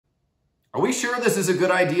Are we sure this is a good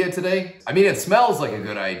idea today? I mean, it smells like a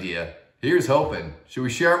good idea. Here's hoping. Should we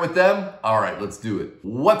share it with them? All right, let's do it.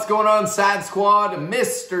 What's going on, Saad Squad?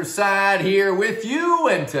 Mr. Saad here with you,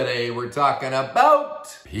 and today we're talking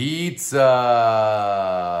about pizza.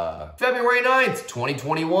 February 9th,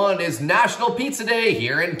 2021 is National Pizza Day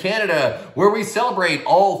here in Canada, where we celebrate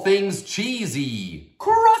all things cheesy,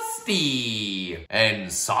 crusty, and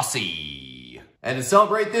saucy. And to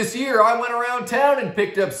celebrate this year, I went around town and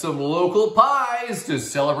picked up some local pies to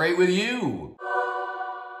celebrate with you.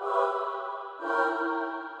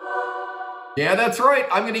 Yeah, that's right.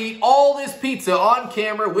 I'm gonna eat all this pizza on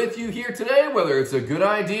camera with you here today, whether it's a good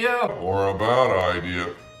idea or a bad idea.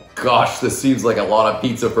 Gosh, this seems like a lot of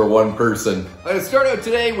pizza for one person. I'm gonna start out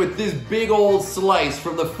today with this big old slice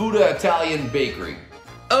from the Fuda Italian Bakery.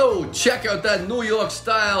 Oh, check out that New York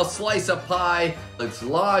style slice of pie. It's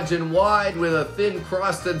large and wide with a thin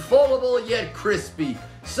crust and foldable yet crispy.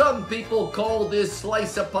 Some people call this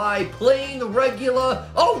slice of pie plain, regular,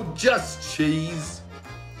 oh, just cheese.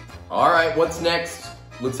 All right, what's next?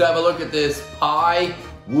 Let's have a look at this pie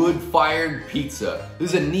wood-fired pizza.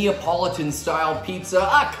 This is a Neapolitan-style pizza,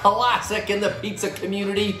 a classic in the pizza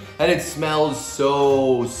community, and it smells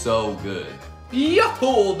so good.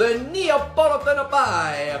 Yahoo! The Neapolitan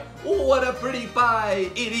pie! What a pretty pie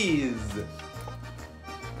it is!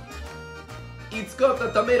 It's got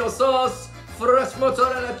the tomato sauce, fresh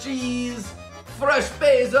mozzarella cheese, fresh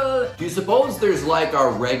basil. Do you suppose there's like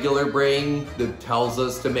our regular brain that tells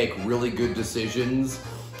us to make really good decisions?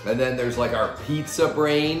 And then there's like our pizza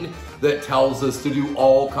brain that tells us to do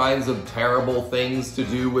all kinds of terrible things to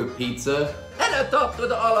do with pizza? And a top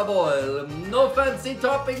with olive oil. No fancy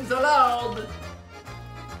toppings allowed.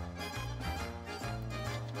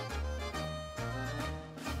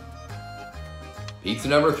 Pizza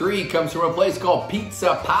number 3 comes from a place called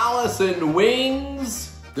Pizza Palace and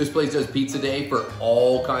Wings. This place does pizza day for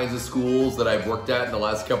all kinds of schools that I've worked at in the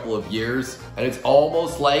last couple of years. And it's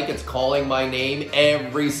almost like it's calling my name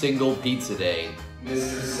every single pizza day.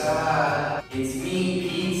 Mr. Saad, it's me,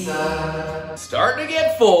 pizza. Starting to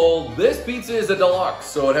get full. This pizza is a deluxe,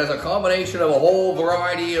 so it has a combination of a whole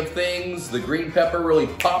variety of things. The green pepper really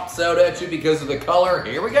pops out at you because of the color.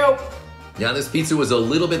 Here we go. Now, this pizza was a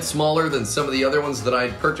little bit smaller than some of the other ones that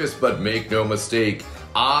I'd purchased, but make no mistake,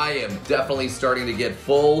 I am definitely starting to get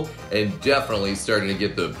full and definitely starting to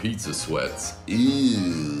get the pizza sweats.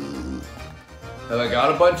 Ew. Have I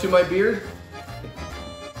got a bunch in my beard?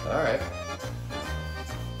 All right.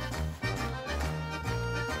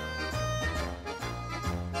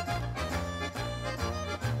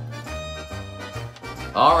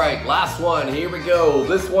 All right, last one, here we go.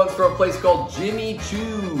 This one's from a place called Jimmy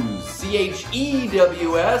Choo's,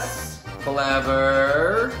 C-H-E-W-S.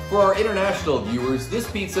 Clever. For our international viewers,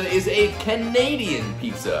 this pizza is a Canadian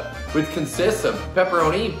pizza, which consists of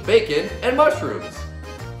pepperoni, bacon, and mushrooms.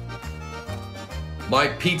 My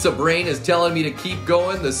pizza brain is telling me to keep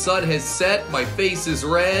going. The sun has set, my face is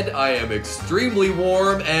red, I am extremely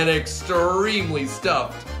warm and extremely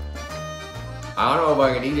stuffed. I don't know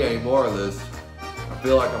if I can eat any more of this. I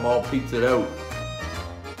feel like I'm all pizzaed out.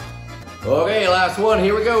 Okay, last one,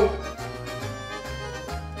 here we go.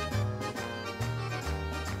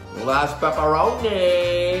 Last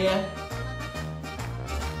pepperoni.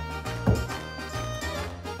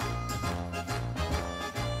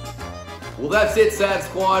 Well, that's it, Saad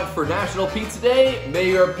Squad, for National Pizza Day. May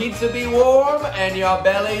your pizza be warm and your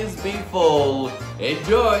bellies be full.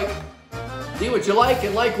 Enjoy. See what you like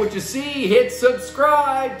and like what you see. Hit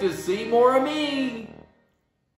subscribe to see more of me.